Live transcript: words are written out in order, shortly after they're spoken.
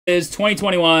Is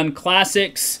 2021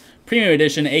 Classics Premium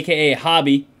Edition, aka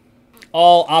Hobby.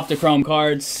 All Optichrome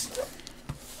cards.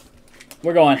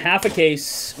 We're going half a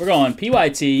case. We're going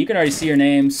PYT. You can already see your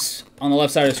names on the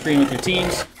left side of the screen with your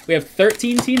teams. We have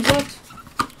 13 teams left.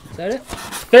 Is that it?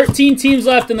 13 teams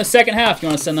left in the second half. You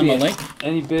want to send them a link?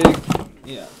 Any big?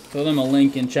 Yeah. Throw them a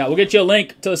link in chat. We'll get you a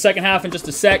link to the second half in just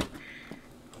a sec.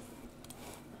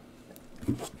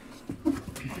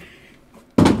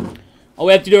 All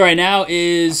we have to do right now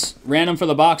is random for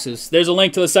the boxes. There's a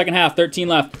link to the second half. 13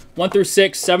 left. 1 through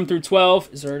 6, 7 through 12.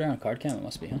 Is there a card cam? It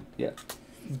must be, huh? Yeah.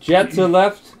 Jets are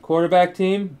left. Quarterback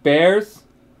team. Bears.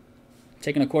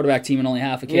 Taking a quarterback team in only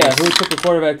half a case. Yeah, who took the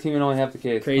quarterback team in only half the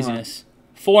case? Craziness.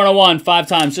 4 and a 1, 5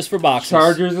 times just for boxes.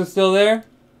 Chargers are still there.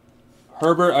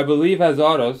 Herbert, I believe, has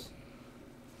autos.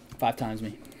 5 times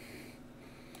me.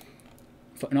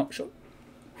 No, sure.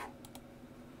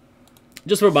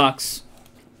 Just for a box.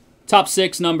 Top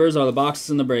 6 numbers are the boxes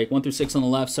in the break. 1 through 6 on the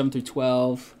left, 7 through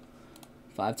 12.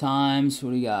 5 times.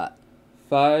 What do you got?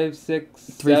 5, 6,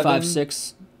 3, 7. 5,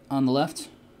 6 on the left.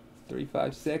 3,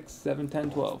 5, 6, 7,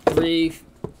 10, 12. 3,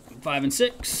 5, and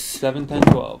 6. 7, 10,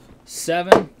 12.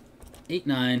 7, 8,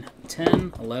 9,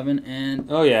 10, 11,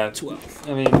 and Oh, yeah. 12.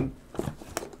 I mean,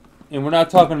 and we're not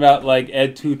talking about, like,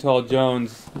 Ed Too Tall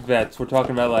Jones vets. We're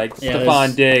talking about, like,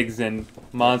 Stephon Diggs and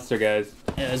monster guys.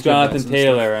 Yeah, Jonathan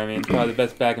Taylor, I mean, probably the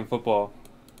best back in football.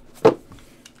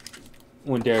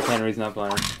 When Derrick Henry's not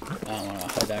playing. I don't want to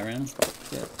hide that around.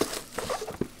 Yeah.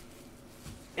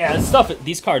 Yeah, this stuff.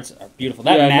 These cards are beautiful.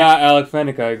 That Yeah, not Alec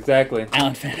Fenica, exactly.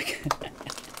 Alan Fennec.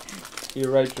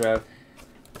 You're right, Trav.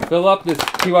 Fill up this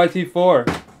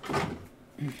PYT4.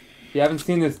 If you haven't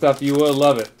seen this stuff, you will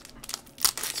love it.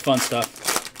 It's fun stuff.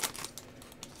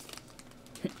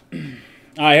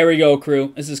 All right, here we go,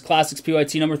 crew. This is Classics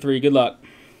PYT number 3. Good luck.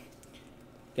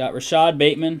 Got Rashad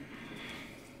Bateman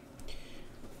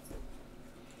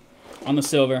on the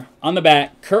silver. On the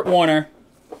back, Kurt Warner,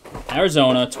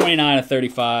 Arizona,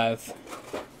 29/35.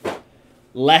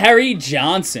 Larry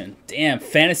Johnson, damn,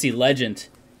 fantasy legend.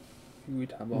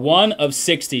 1 of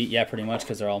 60. Yeah, pretty much,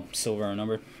 because they're all silver and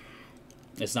numbered.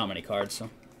 It's not many cards, so.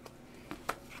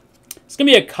 It's going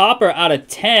to be a copper out of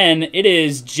 10. It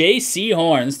is J.C.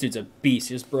 Horn. This dude's a beast.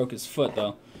 He just broke his foot,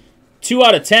 though. 2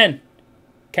 out of 10.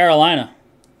 Carolina.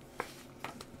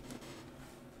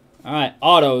 All right,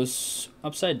 autos.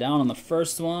 Upside down on the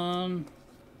first one.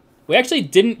 We actually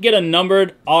didn't get a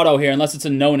numbered auto here unless it's a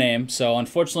no-name. So,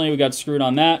 unfortunately, we got screwed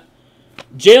on that.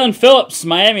 Jalen Phillips,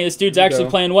 Miami. This dude's actually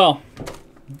playing well.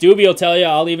 Doobie will tell you.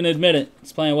 I'll even admit it.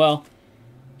 He's playing well.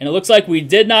 And it looks like we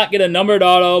did not get a numbered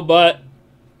auto, but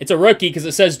it's a rookie because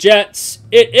it says Jets.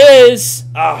 It is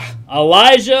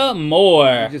Elijah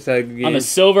Moore Just had on the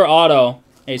silver auto.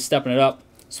 Hey, he's stepping it up.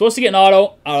 Supposed to get an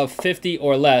auto out of 50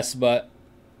 or less, but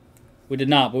we did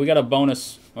not. But we got a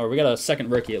bonus, or we got a second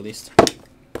rookie at least.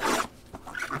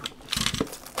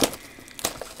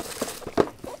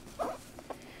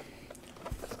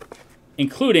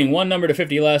 Including 1 number to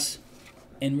 50 less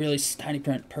and really tiny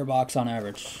print per box on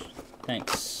average.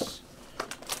 Thanks.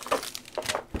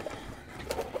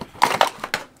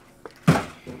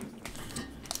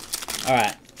 All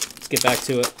right, let's get back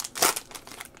to it.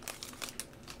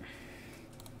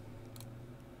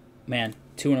 Man,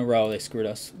 2 in a row, they screwed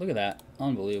us. Look at that.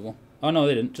 Unbelievable. Oh, no,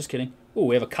 they didn't. Just kidding. Ooh,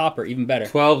 we have a copper. Even better.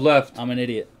 12 left. I'm an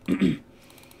idiot. And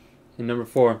number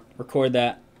 4. Record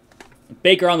that.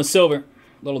 Baker on the silver.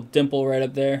 Little dimple right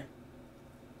up there.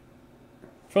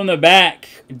 From the back,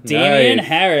 Damian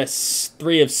Harris,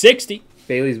 3 of 60.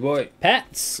 Bailey's boy.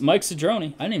 Pats, Mike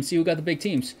Cedrone. I didn't even see who got the big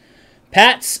teams.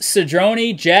 Pats,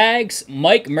 Cedrone, Jags,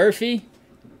 Mike Murphy.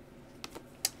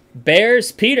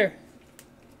 Bears, Peter.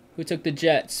 Who took the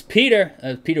Jets?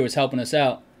 Peter. Peter was helping us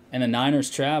out. And the Niners,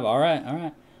 Trav. All right, all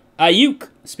right. Ayuk.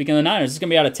 Speaking of the Niners, this is going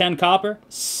to be out of 10 copper.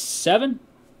 7.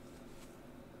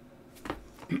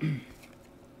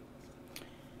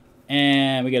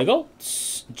 And we get a goal.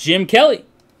 Jim Kelly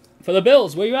for the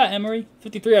Bills. Where you at, Emery?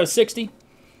 53 out of 60.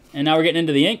 And now we're getting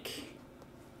into the ink.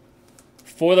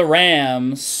 For the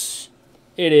Rams,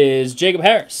 it is Jacob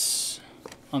Harris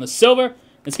on the silver.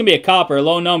 It's going to be a copper,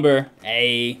 low number.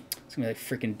 Hey, it's going to be like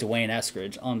freaking Dwayne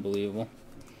Eskridge. Unbelievable.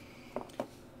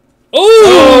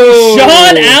 Ooh,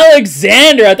 Sean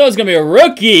Alexander. I thought it was going to be a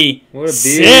rookie. What a beast.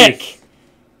 Sick.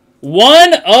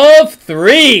 1 of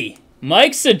 3.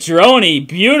 Mike Cedrone,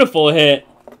 beautiful hit.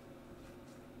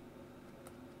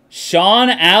 Sean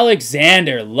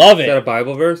Alexander, love it. Is that a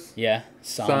Bible verse? Yeah.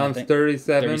 Psalms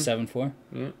 37. 37-4.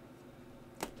 Yeah.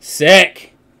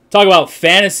 Sick. Talk about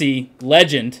fantasy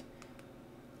legend.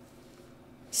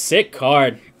 Sick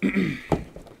card.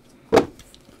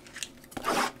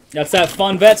 That's that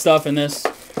fun vet stuff in this.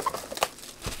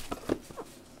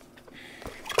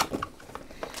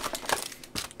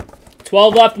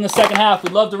 12 left in the second half.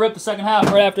 We'd love to rip the second half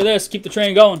right after this. Keep the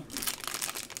train going.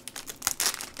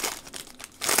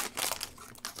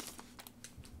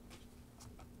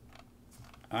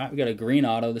 All right, we got a green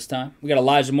auto this time. We got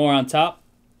Elijah Moore on top.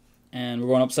 And we're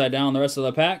going upside down the rest of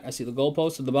the pack. I see the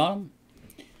goalpost at the bottom.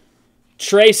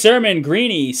 Trey Sermon,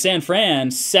 Greeny, San Fran,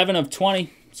 7 of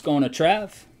 20. It's going to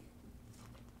Trav.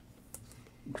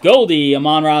 Goldie,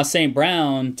 Amon-Ra St.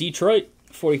 Brown, Detroit,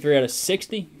 43 out of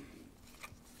 60.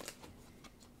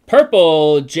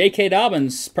 Purple, J.K.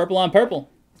 Dobbins, purple on purple.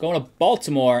 Going to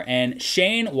Baltimore. And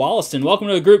Shane Wollaston. Welcome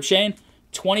to the group, Shane.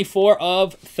 24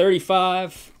 of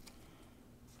 35.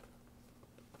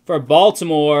 For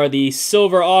Baltimore, the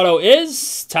silver auto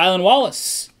is Tylan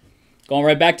Wallace. Going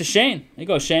right back to Shane. There you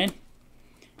go, Shane.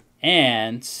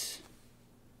 And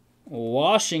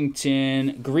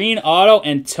Washington, green auto,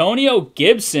 Antonio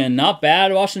Gibson. Not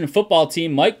bad. Washington football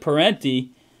team, Mike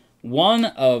Parenti. 1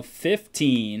 of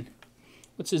 15.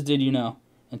 What's his did you know?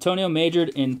 Antonio majored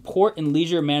in port and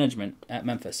leisure management at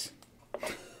Memphis.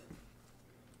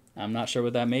 I'm not sure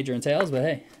what that major entails, but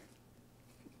hey.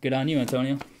 Good on you,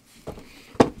 Antonio.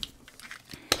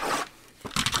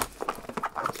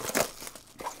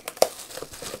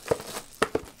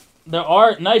 There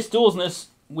are nice duels in this.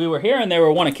 We were here and they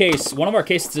were one a case. One of our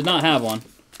cases did not have one.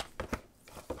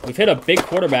 We've hit a big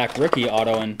quarterback rookie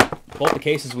auto in both the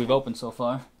cases we've opened so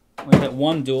far. We've hit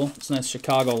one duel. It's a nice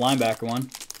Chicago linebacker one.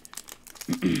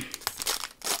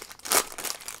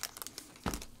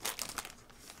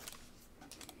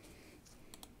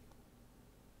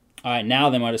 All right,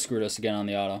 now they might have screwed us again on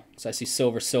the auto. So I see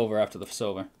silver, silver after the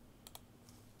silver.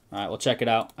 All right, we'll check it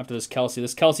out after this Kelsey.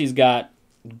 This Kelsey's got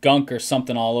gunk or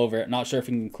something all over it. Not sure if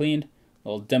it can be cleaned. A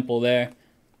little dimple there.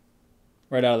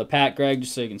 Right out of the pack, Greg,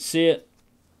 just so you can see it.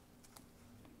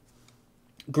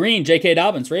 Green, J.K.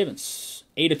 Dobbins, Ravens.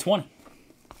 8 of 20.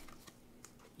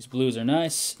 These blues are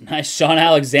nice. Nice Sean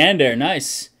Alexander.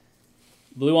 Nice.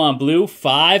 Blue on blue.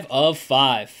 5 of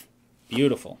 5.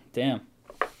 Beautiful. Damn.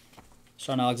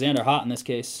 Sean Alexander hot in this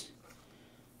case.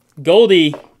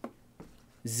 Goldie.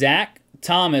 Zach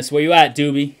Thomas. Where you at,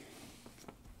 Doobie?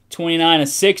 29 of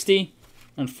 60.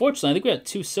 Unfortunately, I think we had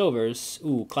 2 silvers.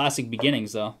 Ooh, classic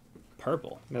beginnings, though.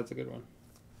 Purple. That's a good one.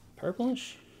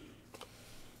 Purplish?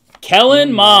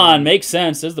 Kellen Mond. Makes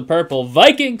sense. There's the purple.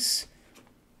 Vikings.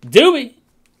 Doobie.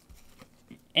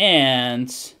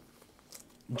 And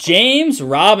James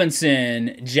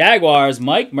Robinson. Jaguars.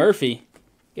 Mike Murphy.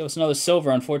 Give us another silver,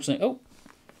 unfortunately. Oh.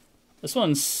 This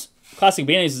one's classic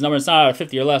beginnings is numbered. It's not out of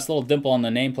 50 or less. A little dimple on the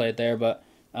nameplate there, but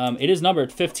it is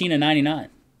numbered 15 and 99.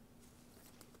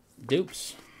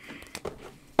 Dupes.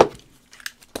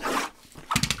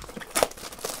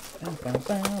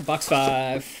 Box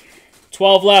 5.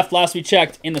 12 left, last we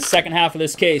checked, in the second half of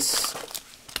this case.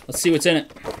 Let's see what's in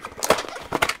it.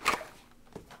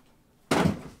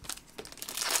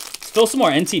 Let's fill some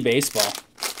more NT baseball.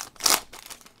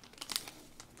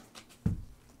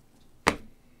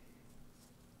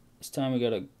 This time we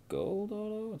got a gold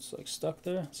auto. It's like stuck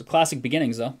there. It's a classic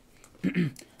beginnings, though.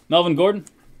 Melvin Gordon.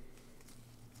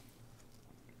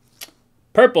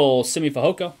 Purple, Simi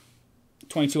Fehoko.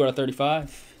 22 out of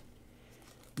 35.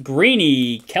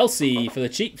 Greeny, Kelsey for the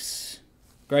Chiefs.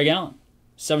 Greg Allen.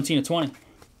 17 of 20.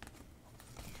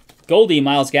 Goldie,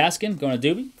 Myles Gaskin. Going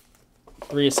to Doobie.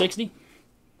 3 of 60.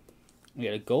 We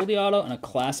got a Goldie auto and a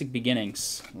Classic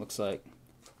Beginnings. Looks like.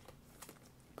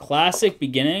 Classic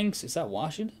Beginnings. Is that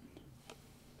Washington?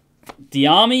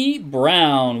 De'Ami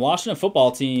Brown. Washington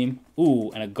football team. Ooh,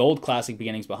 and a gold Classic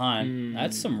Beginnings behind.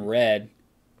 That's some red.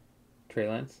 Trey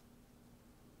Lance.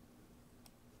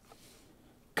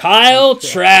 Kyle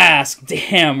Trask.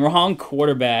 Damn, wrong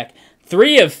quarterback.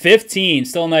 3 of 15.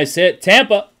 Still a nice hit.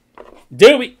 Tampa.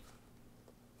 Doobie.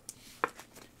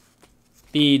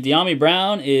 The De'Ami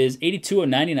Brown is 82 of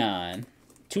 99.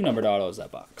 2 numbered autos,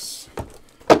 that box.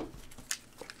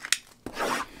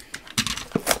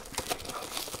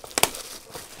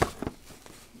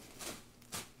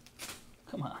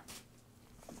 Come on.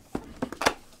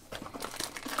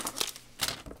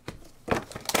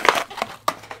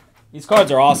 These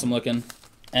cards are awesome looking,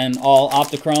 and all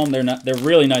Optichrome. They're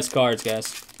really nice cards,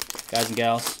 guys and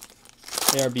gals.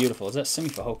 They are beautiful. Is that Simi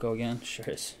Fehoko again? Sure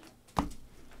is.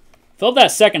 Fill up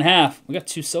that second half. We got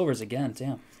 2 silvers again.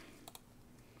 Damn.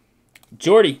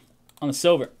 Jordy on the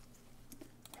silver.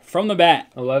 From the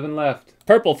bat. 11 left.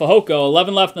 Purple Fehoko.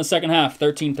 11 left in the second half.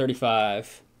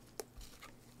 13.35.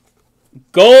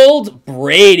 Gold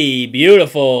Brady.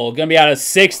 Beautiful. Gonna be out of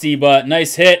 60, but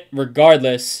nice hit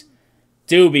regardless.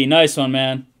 Doobie, nice one,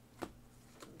 man.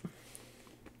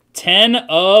 10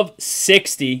 of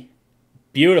 60.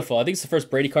 Beautiful. I think it's the first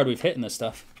Brady card we've hit in this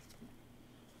stuff.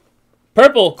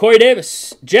 Purple, Corey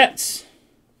Davis, Jets.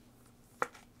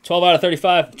 12 out of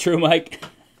 35. True, Mike.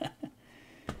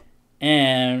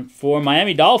 And for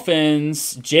Miami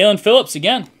Dolphins, Jalen Phillips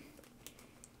again.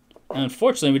 And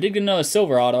unfortunately, we did get another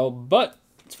silver auto, but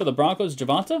it's for the Broncos,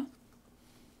 Javonta.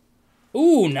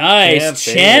 Ooh, nice.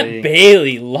 Champ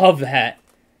Bailey. Love that.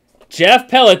 Jeff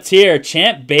Pelletier,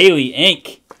 Champ Bailey,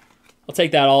 Inc. I'll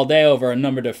take that all day over a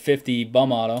number to 50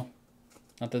 bum auto.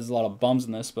 Not that there's a lot of bums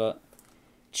in this, but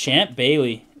Champ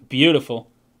Bailey. Beautiful.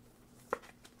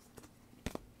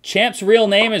 Champ's real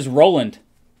name is Roland.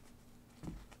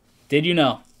 Did you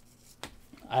know?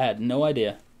 I had no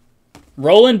idea.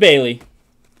 Roland Bailey.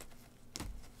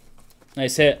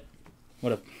 Nice hit.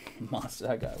 What a monster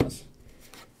that guy was.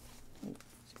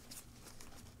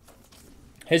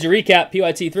 Here's your recap,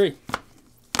 PYT 3.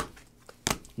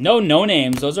 No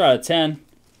names. Those are out of 10.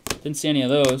 Didn't see any of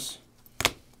those.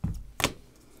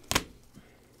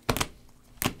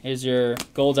 Here's your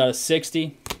golds out of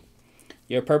 60.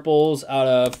 Your purples out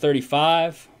of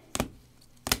 35. A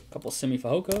couple Simi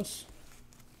Fajokos.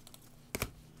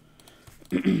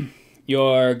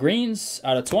 Your greens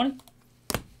out of 20.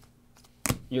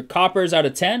 Your coppers out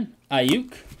of 10.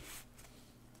 Ayuk.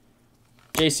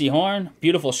 J.C. Horn.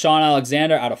 Beautiful Sean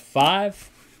Alexander out of 5.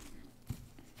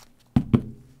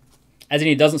 As in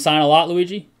he doesn't sign a lot,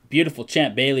 Luigi. Beautiful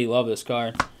Champ Bailey. Love this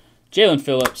card. Jalen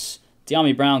Phillips.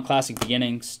 De'Ami Brown. Classic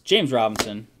Beginnings. James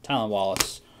Robinson. Tylan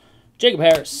Wallace. Jacob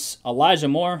Harris. Elijah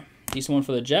Moore. Decent one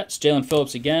for the Jets. Jalen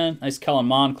Phillips again. Nice Kellen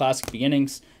Mond. Classic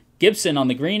Beginnings. Gibson on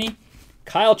the greenie.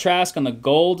 Kyle Trask on the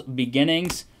gold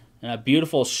Beginnings. And a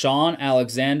beautiful Sean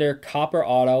Alexander Copper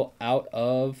Auto out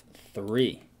of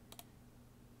 3.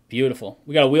 Beautiful.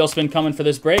 We got a wheel spin coming for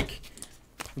this break.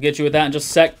 We'll get you with that in just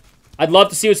a sec. I'd love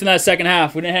to see what's in that second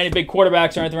half. We didn't have any big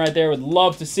quarterbacks or anything right there. Would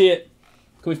love to see it.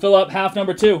 Can we fill up half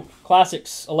number 2?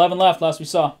 Classics. 11 left, last we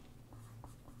saw.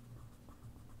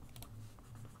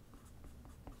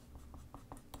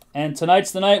 And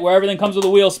tonight's the night where everything comes with a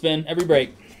wheel spin every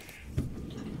break.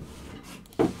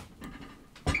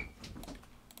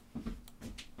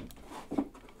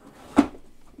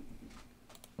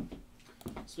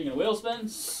 Speaking of wheel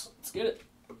spins, let's get it.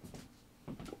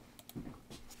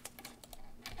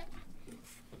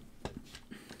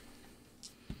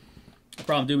 No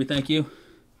problem, Doobie. Thank you.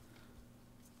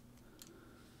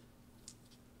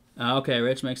 Okay,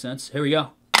 Rich, makes sense. Here we go.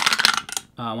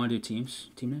 I want to do team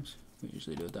names. We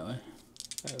usually do it that way.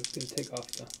 I was going to take off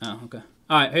the... Oh, okay.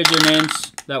 All right, here's your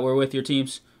names that were with your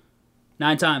teams.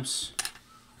 9 times.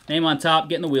 Name on top,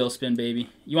 getting the wheel spin, baby.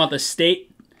 You want the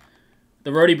state, the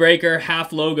Roadie Breaker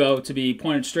half logo to be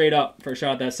pointed straight up for a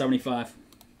shot at that 75.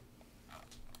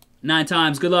 9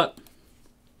 times. Good luck.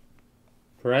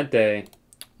 Parente.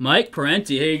 Mike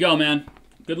Parenti. Here you go, man.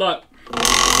 Good luck.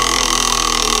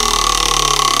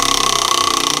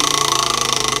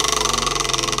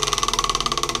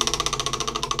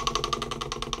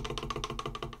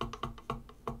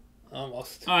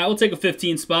 Almost. All right, we'll take a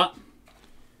 15 spot.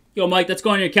 Yo, Mike, that's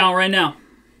going on your account right now.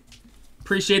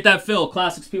 Appreciate that, Phil.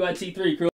 Classics PYT 3 crew.